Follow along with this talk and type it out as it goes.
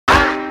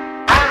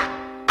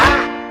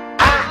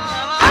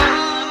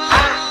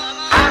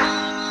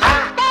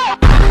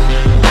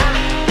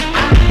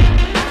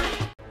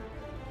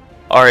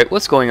Alright,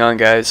 what's going on,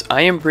 guys?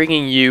 I am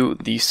bringing you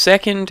the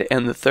second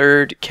and the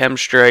third chem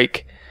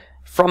strike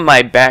from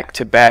my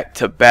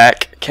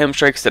back-to-back-to-back chem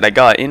strikes that I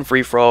got in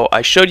free-for-all.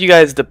 I showed you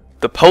guys the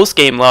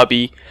post-game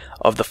lobby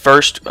of the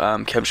first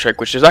chem strike,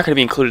 which is not going to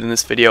be included in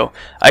this video.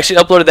 I actually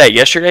uploaded that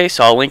yesterday,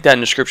 so I'll link that in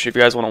the description if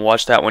you guys want to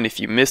watch that one if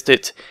you missed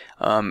it.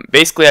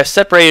 Basically, I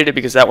separated it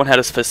because that one had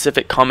a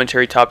specific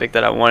commentary topic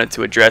that I wanted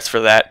to address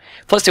for that.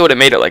 Plus, it would have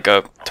made it like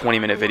a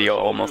 20-minute video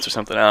almost or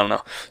something, I don't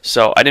know.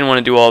 So, I didn't want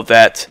to do all of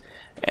that,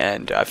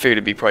 and I figured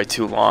it'd be probably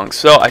too long.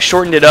 So, I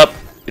shortened it up.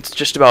 It's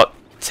just about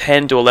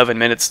 10 to 11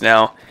 minutes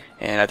now,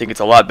 and I think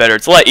it's a lot better.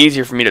 It's a lot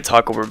easier for me to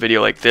talk over a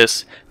video like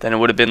this than it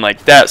would have been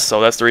like that,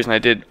 so that's the reason I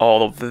did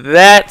all of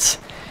that.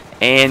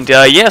 And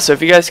yeah, so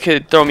if you guys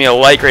could throw me a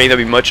like rating,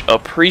 that'd be much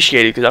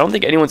appreciated, because I don't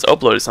think anyone's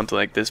uploaded something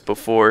like this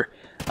before.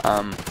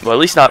 Well, at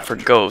least not for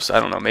Ghosts. I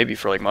don't know, maybe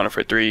for like Modern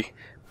Warfare 3.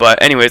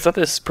 But anyway, I thought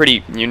this was a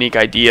pretty unique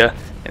idea,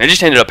 and it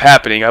just ended up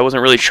happening. I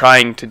wasn't really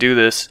trying to do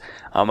this.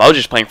 I was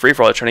just playing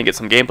free-for-all, trying to get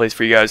some gameplays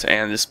for you guys,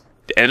 and this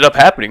ended up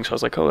happening. So I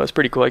was like, oh, that's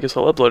pretty cool. I guess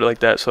I'll upload it like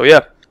that. So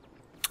yeah.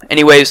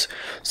 Anyways,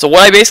 so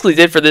what I basically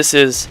did for this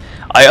is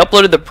I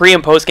uploaded the pre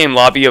and post game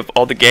lobby of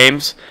all the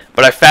games,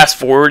 but I fast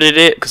forwarded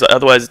it because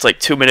otherwise it's like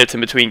 2 minutes in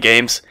between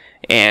games,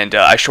 and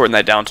I shortened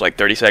that down to like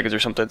 30 seconds or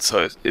something,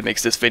 so it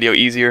makes this video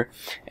easier.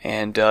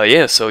 And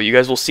yeah, so you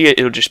guys will see it.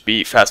 It'll just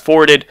be fast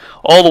forwarded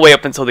all the way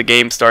up until the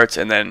game starts,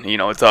 and then you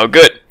know it's all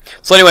good.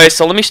 So anyway,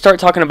 so let me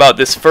start talking about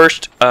this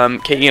first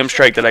K.E.M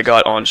strike that I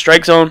got on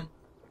Strike Zone.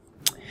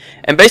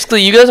 And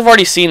basically, you guys have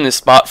already seen this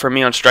spot for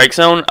me on Strike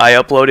Zone. I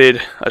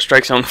uploaded a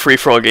Strike Zone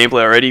free-for-all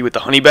gameplay already with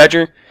the Honey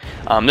Badger.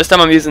 This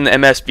time I'm using the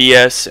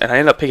MSBS, and I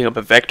ended up picking up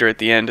a Vector at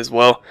the end as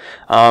well.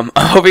 I'm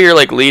over here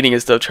like leading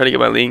and stuff, trying to get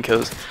my lean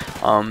kills.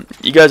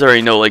 You guys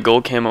already know like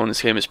gold camo in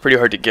this game is pretty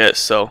hard to get,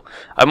 so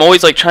I'm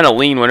always like trying to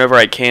lean whenever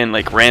I can,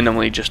 like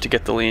randomly, just to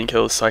get the lean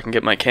kills so I can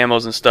get my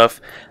camos and stuff.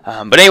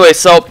 But anyway,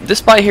 so this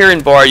spot here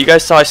in bar, you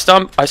guys saw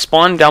I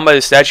spawned down by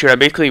the statue, and I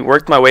basically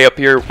worked my way up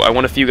here. I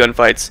won a few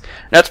gunfights.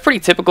 Now, that's pretty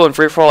typical in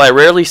free-for-all. I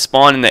rarely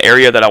spawn in the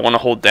area that I want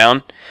to hold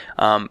down.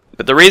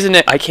 But the reason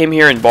that I came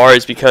here in bar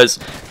is because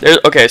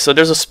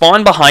there's a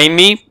spawn behind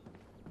me.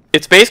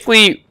 It's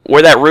basically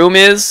where that room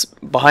is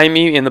behind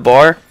me in the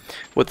bar,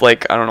 with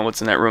like, I don't know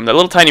what's in that room, that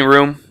little tiny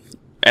room,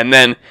 and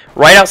then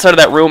right outside of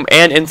that room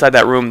and inside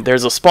that room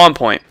there's a spawn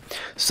point.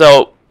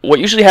 So what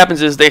usually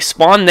happens is they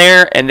spawn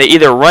there and they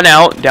either run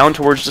out down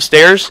towards the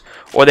stairs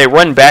or they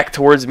run back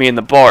towards me in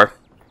the bar.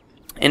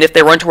 And if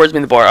they run towards me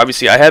in the bar,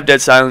 obviously I have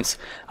dead silence,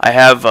 I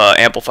have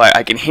amplify,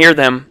 I can hear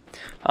them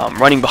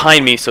running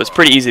behind me, so it's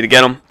pretty easy to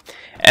get them.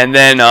 And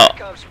then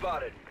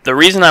the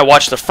reason I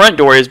watch the front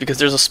door is because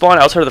there's a spawn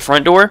outside of the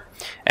front door,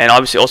 and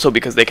obviously also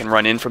because they can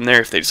run in from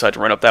there if they decide to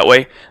run up that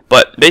way.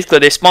 But basically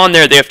they spawn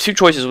there. They have two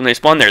choices when they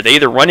spawn there. They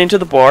either run into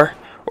the bar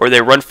or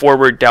they run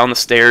forward down the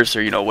stairs,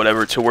 or you know,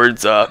 whatever,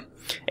 towards A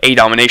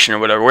domination or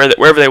whatever,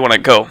 wherever they want to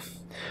go.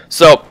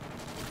 So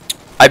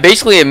I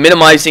basically am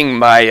minimizing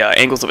my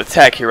angles of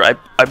attack here.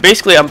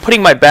 I'm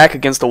putting my back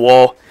against the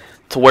wall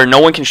to where no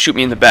one can shoot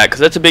me in the back,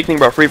 because that's a big thing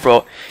about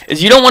free-for-all,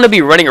 is you don't want to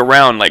be running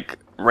around like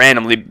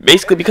randomly,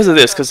 basically because of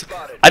this, because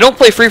I don't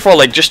play free-for-all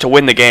like just to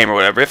win the game or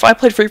whatever. If I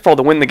played free-for-all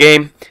to win the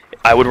game,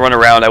 I would run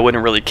around, I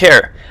wouldn't really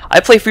care. I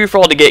play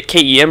free-for-all to get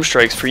K.E.M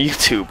strikes for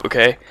YouTube,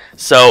 okay?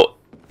 So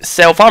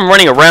if I'm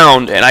running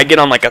around and I get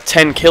on like a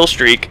 10 kill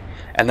streak,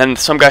 and then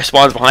some guy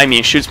spawns behind me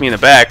and shoots me in the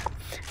back,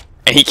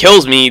 and he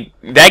kills me,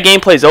 that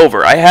gameplay's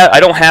over. I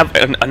don't have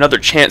another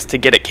chance to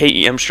get a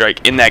K.E.M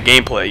strike in that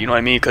gameplay, you know what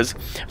I mean? Because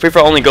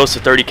free-for-all only goes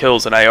to 30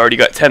 kills, and I already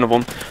got 10 of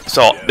them.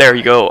 So there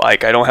you go.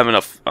 Like, I don't have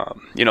enough,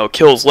 you know,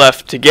 kills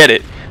left to get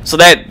it. So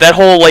that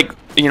whole like,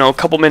 you know,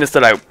 couple minutes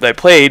that I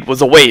played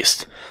was a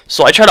waste.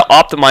 So I try to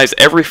optimize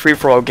every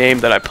free-for-all game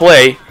that I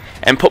play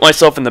and put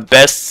myself in the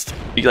best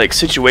like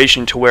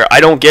situation to where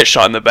I don't get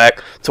shot in the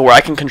back, to where I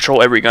can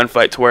control every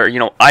gunfight, to where, you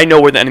know, I know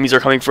where the enemies are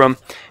coming from,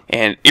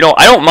 and you know,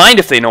 I don't mind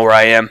if they know where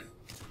I am.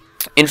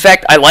 In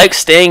fact, I like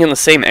staying in the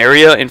same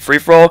area in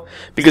free-for-all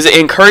because it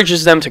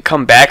encourages them to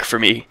come back for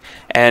me.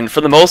 And for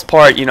the most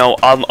part, you know,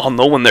 I'll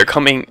know when they're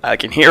coming. I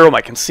can hear them,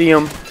 I can see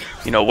them,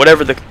 you know,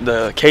 whatever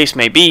the case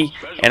may be,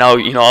 and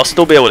I'll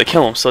still be able to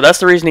kill them. So that's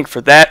the reasoning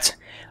for that.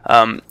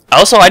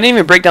 Also, I didn't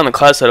even break down the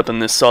class setup in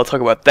this, so I'll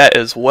talk about that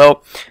as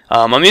well.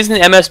 I'm using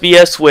the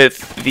MSBS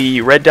with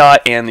the red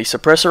dot and the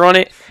suppressor on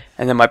it,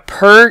 and then my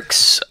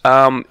perks,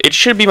 it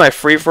should be my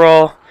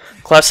free-for-all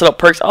class setup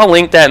perks. I'll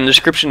link that in the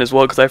description as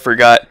well because I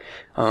forgot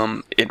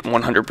it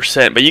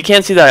 100%. But you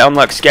can see that I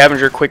unlocked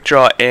Scavenger, Quick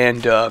Draw,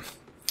 and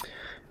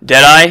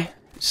Deadeye.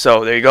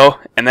 So there you go.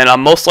 And then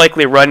I'm most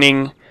likely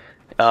running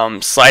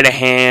Sleight of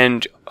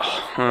Hand,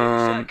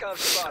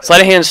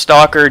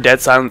 Stalker,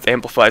 Dead Silence,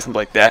 Amplify, something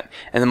like that.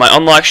 And then my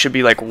unlock should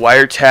be like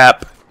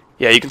Wiretap.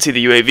 Yeah, you can see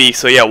the UAV.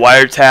 So yeah,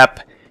 Wiretap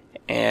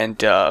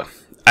and I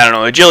don't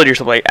know, Agility or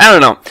something like that. I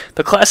don't know.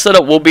 The class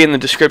setup will be in the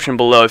description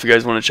below if you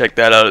guys want to check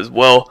that out as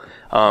well.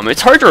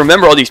 It's hard to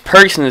remember all these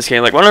perks in this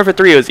game. Like Modern Warfare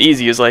 3 was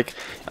easy. It's like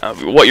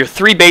what your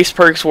 3 base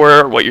perks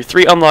were, what your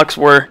 3 unlocks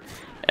were,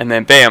 and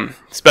then bam,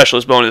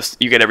 specialist bonus,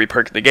 you get every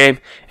perk in the game.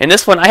 And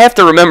this one, I have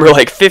to remember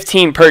like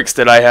 15 perks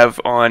that I have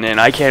on, and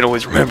I can't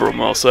always remember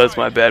them all, so that's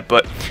my bad.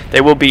 But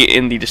they will be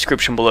in the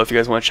description below if you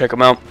guys want to check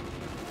them out.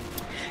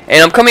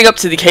 And I'm coming up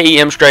to the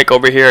K.E.M strike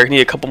over here. I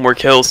need a couple more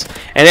kills,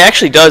 and it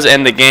actually does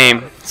end the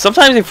game.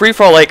 Sometimes in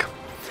free-for-all, like,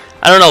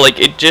 I don't know, like,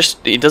 it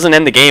doesn't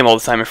end the game all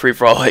the time in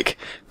free-for-all, like,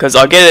 because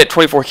I'll get it at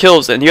 24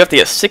 kills, and you have to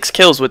get 6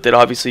 kills with it,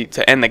 obviously,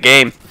 to end the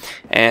game.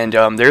 And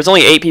there's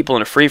only 8 people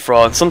in a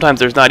free-for-all, and sometimes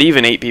there's not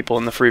even 8 people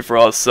in the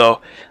free-for-all,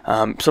 so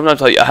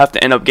sometimes I have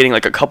to end up getting,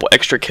 like, a couple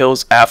extra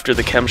kills after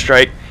the K.E.M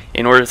strike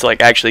in order to,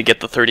 like, actually get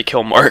the 30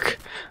 kill mark.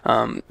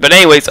 But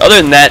anyways,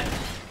 other than that,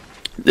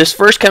 this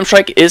first K.E.M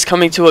strike is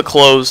coming to a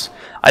close.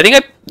 I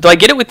think do I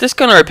get it with this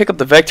gun, or I pick up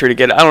the Vector to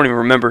get it? I don't even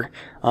remember.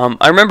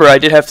 I remember I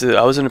did have to.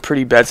 I was in a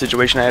pretty bad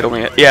situation. I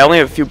only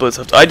have a few bullets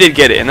left. I did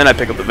get it, and then I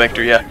pick up the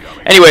Vector. Yeah.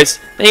 Anyways,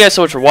 thank you guys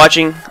so much for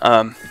watching.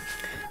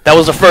 That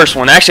was the first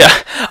one. Actually,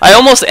 I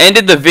almost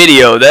ended the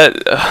video.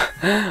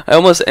 I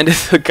almost ended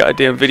the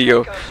goddamn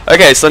video.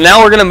 Okay, so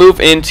now we're gonna move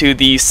into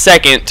the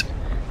second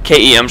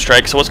K.E.M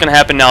strike. So what's gonna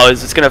happen now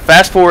is it's gonna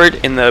fast forward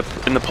in the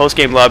post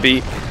game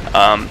lobby.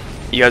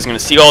 You guys are gonna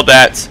see all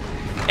that.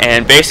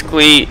 And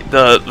basically,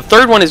 the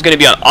third one is going to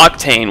be on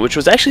Octane, which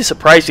was actually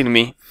surprising to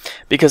me,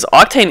 because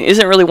Octane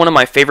isn't really one of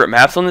my favorite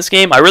maps on this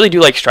game. I really do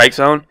like Strike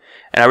Zone,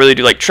 and I really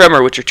do like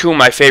Tremor, which are two of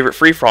my favorite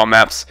free-for-all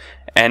maps.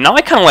 And now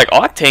I kind of like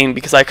Octane,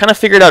 because I kind of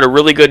figured out a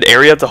really good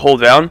area to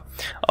hold down.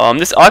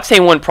 This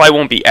Octane one probably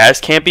won't be as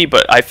campy,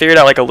 but I figured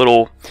out like a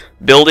little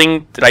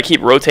building that I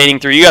keep rotating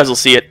through. You guys will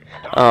see it.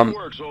 I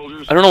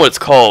don't know what it's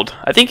called.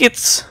 I think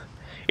it's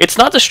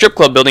not the strip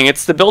club building.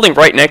 It's the building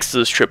right next to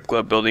the strip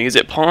club building. Is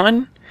it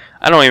Pawn?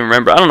 I don't even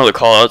remember. I don't know the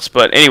callouts,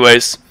 but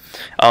anyways,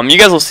 you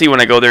guys will see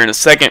when I go there in a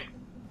second.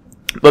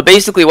 But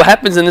basically, what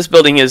happens in this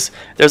building is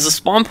there's a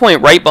spawn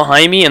point right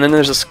behind me, and then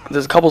there's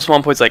a couple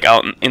spawn points like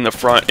out in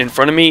front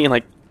of me, in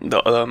like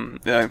the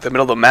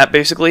middle of the map,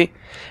 basically.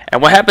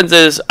 And what happens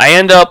is I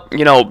end up,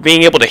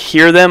 being able to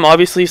hear them,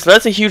 obviously. So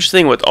that's a huge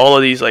thing with all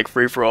of these like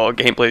free-for-all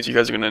gameplays. You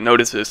guys are gonna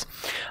notice this.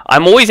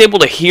 I'm always able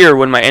to hear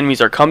when my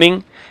enemies are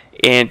coming,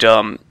 and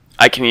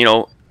I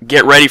can,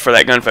 get ready for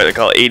that gunfight. They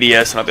call it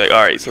ADS, and I'll be like,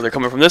 alright, so they're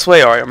coming from this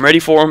way, alright, I'm ready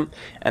for them,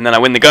 and then I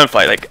win the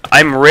gunfight. Like,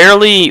 I'm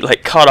rarely,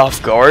 like, caught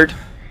off guard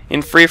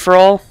in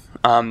free-for-all,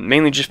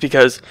 mainly just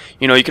because,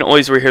 you can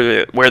always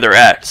hear where they're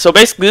at. So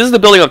basically, this is the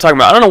building I'm talking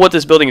about. I don't know what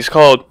this building is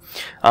called.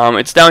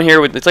 It's down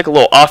here, it's like a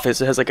little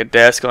office. It has, like, a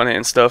desk on it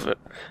and stuff.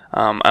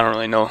 I don't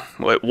really know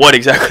what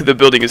exactly the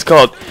building is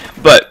called,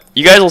 but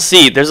you guys will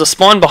see, there's a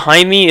spawn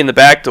behind me in the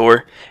back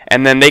door,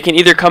 and then they can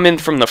either come in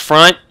from the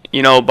front,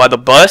 by the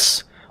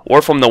bus, or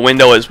from the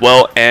window as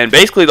well. And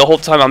basically the whole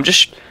time I'm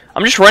just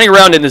running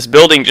around in this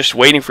building just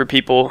waiting for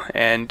people,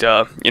 and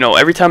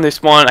every time they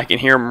spawn I can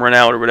hear them run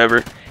out or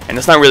whatever, and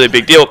it's not really a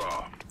big deal.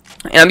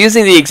 And I'm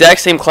using the exact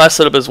same class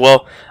setup as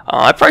well.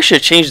 I probably should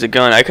have changed the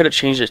gun. I could have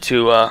changed it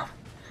to I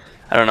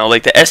don't know,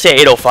 like the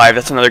SA-805.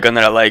 That's another gun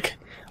that I like,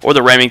 or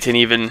the Remington,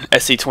 even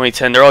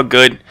SC-2010. They're all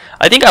good.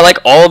 I think I like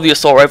all of the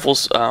assault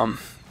rifles.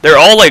 They're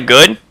all like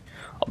good.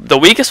 The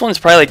weakest one is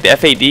probably like the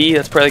FAD.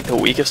 That's probably like the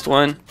weakest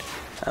one.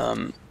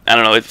 I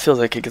don't know, it feels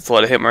like it gets a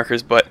lot of hit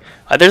markers, but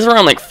there's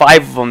around like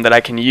 5 of them that I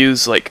can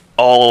use like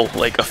all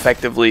like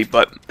effectively.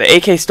 But the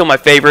AK is still my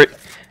favorite,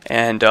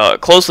 and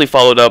closely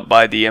followed up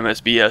by the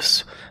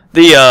MSBS.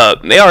 The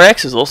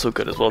ARX is also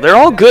good as well. They're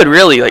all good,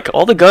 really. Like,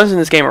 all the guns in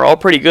this game are all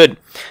pretty good.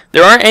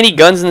 There aren't any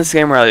guns in this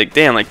game where I'm like,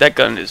 damn, like that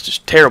gun is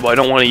just terrible, I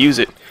don't want to use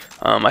it.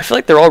 I feel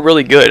like they're all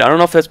really good. I don't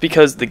know if that's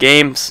because the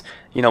game's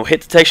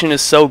hit detection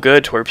is so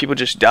good to where people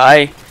just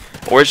die,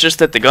 or it's just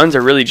that the guns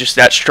are really just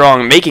that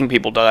strong, making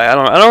people die. I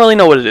don't really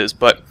know what it is,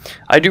 but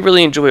I do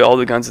really enjoy all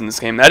the guns in this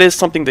game. That is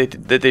something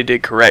that they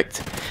did correct,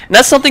 and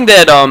that's something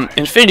that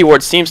Infinity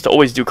Ward seems to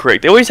always do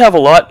correct. They always have a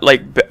lot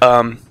like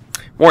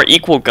more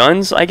equal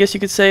guns, I guess you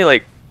could say.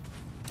 Like,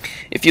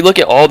 if you look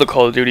at all the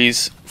Call of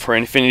Duties for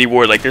Infinity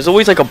Ward, like there's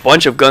always like a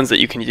bunch of guns that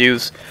you can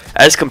use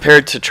as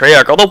compared to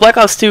Treyarch. Although Black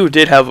Ops 2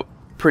 did have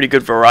pretty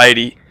good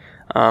variety,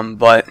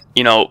 but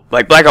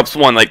like Black Ops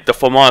 1, like the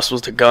FAMAS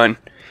was the gun.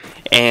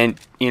 And,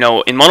 in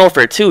Modern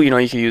Warfare 2, you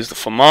can use the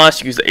FAMAS, you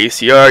can use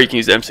the ACR, you can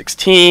use the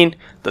M16,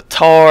 the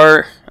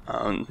TAR,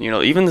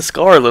 even the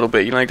SCAR a little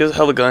bit. Like, there's a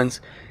hell of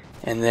guns.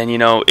 And then,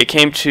 it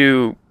came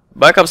to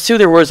Black Ops 2,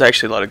 there was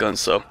actually a lot of guns,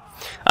 so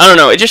I don't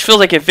know. It just feels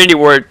like Infinity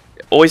Ward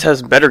always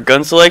has better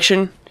gun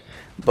selection,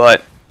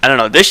 but I don't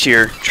know. This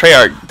year,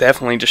 Treyarch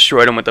definitely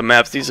destroyed them with the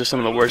maps. These are some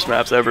of the worst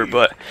maps ever,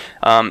 but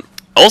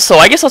also,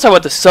 I guess I'll talk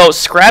about this. So,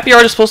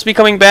 Scrapyard is supposed to be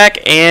coming back,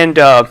 and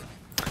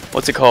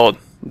what's it called?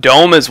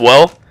 Dome as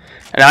well.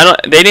 And I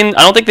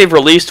don't think they've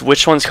released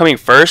which one's coming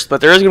first, but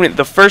there is going to be,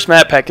 the first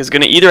map pack is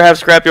going to either have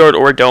Scrapyard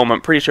or Dome.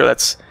 I'm pretty sure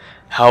that's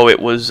how it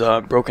was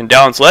broken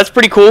down, so that's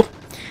pretty cool.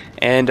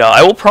 And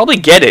I will probably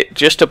get it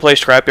just to play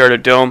Scrapyard or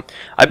Dome.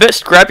 I bet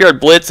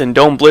Scrapyard Blitz and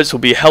Dome Blitz will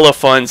be hella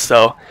fun,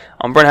 so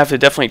I'm going to have to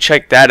definitely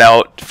check that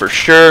out for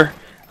sure.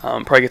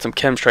 Probably get some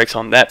K.E.M strikes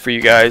on that for you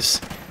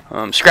guys.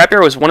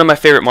 Scrapyard was one of my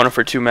favorite Modern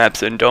Warfare 2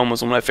 maps, and Dome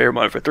was one of my favorite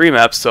Modern Warfare 3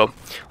 maps, so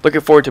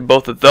looking forward to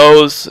both of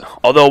those.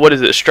 Although, what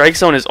is it? Strike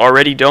Zone is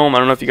already Dome. I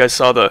don't know if you guys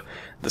saw the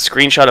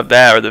screenshot of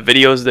that or the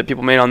videos that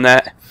people made on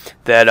that.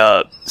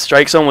 That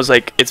Strike Zone was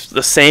like, it's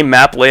the same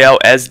map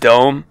layout as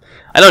Dome.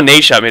 I know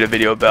Nadeshot made a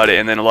video about it,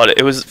 and then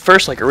it was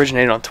first like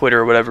originated on Twitter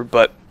or whatever,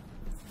 but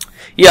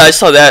yeah, I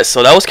saw that,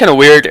 so that was kind of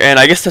weird, and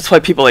I guess that's why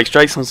people like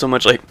Strike Zone so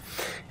much. Like,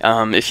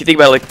 if you think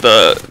about it, like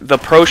the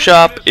pro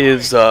shop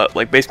is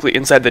like basically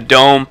inside the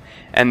Dome,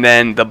 and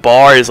then the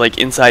bar is like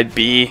inside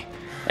B,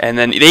 and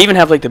then they even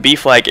have like the B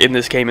flag in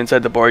this game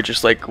inside the bar,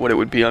 just like what it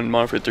would be on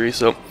Modern Warfare 3.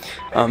 So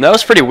that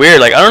was pretty weird.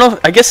 Like, I don't know.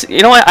 I guess,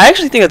 you know, I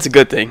actually think that's a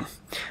good thing.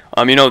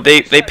 You know,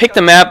 they picked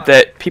a map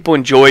that people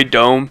enjoyed,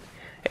 Dome,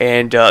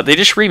 and they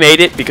just remade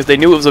it because they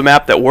knew it was a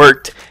map that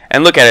worked.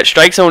 And look at it,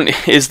 Strike Zone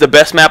is the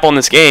best map on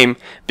this game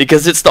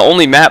because it's the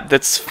only map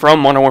that's from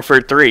Modern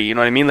Warfare 3, you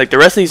know what I mean? Like, the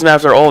rest of these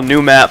maps are all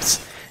new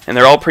maps, and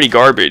they're all pretty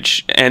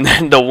garbage. And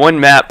then the one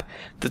map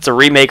that's a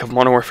remake of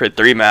Modern Warfare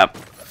 3 map,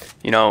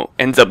 you know,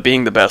 ends up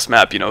being the best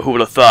map, you know, who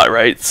would have thought,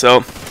 right?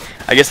 So,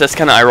 I guess that's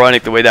kind of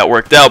ironic the way that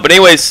worked out. But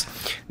anyways,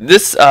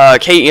 this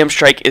K.E.M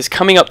strike is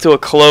coming up to a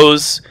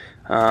close.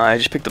 I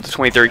just picked up the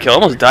 23rd kill. I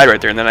almost died right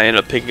there, and then I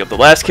ended up picking up the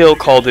last kill,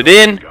 called it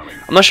in.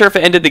 I'm not sure if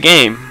it ended the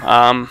game.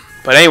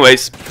 But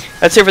anyways,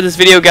 that's it for this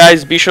video,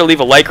 guys. Be sure to leave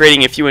a like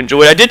rating if you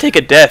enjoyed. I did take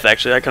a death,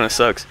 actually. That kind of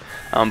sucks.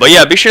 But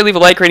yeah, be sure to leave a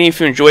like rating if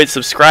you enjoyed.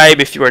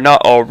 Subscribe if you are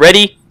not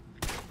already.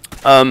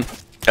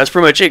 That's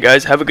pretty much it,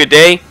 guys. Have a good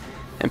day,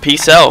 and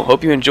peace out.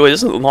 Hope you enjoyed.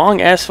 This is a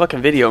long-ass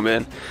fucking video,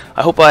 man.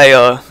 I hope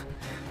I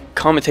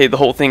commentated the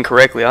whole thing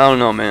correctly. I don't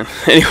know, man.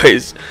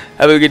 Anyways,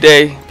 have a good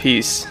day.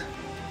 Peace.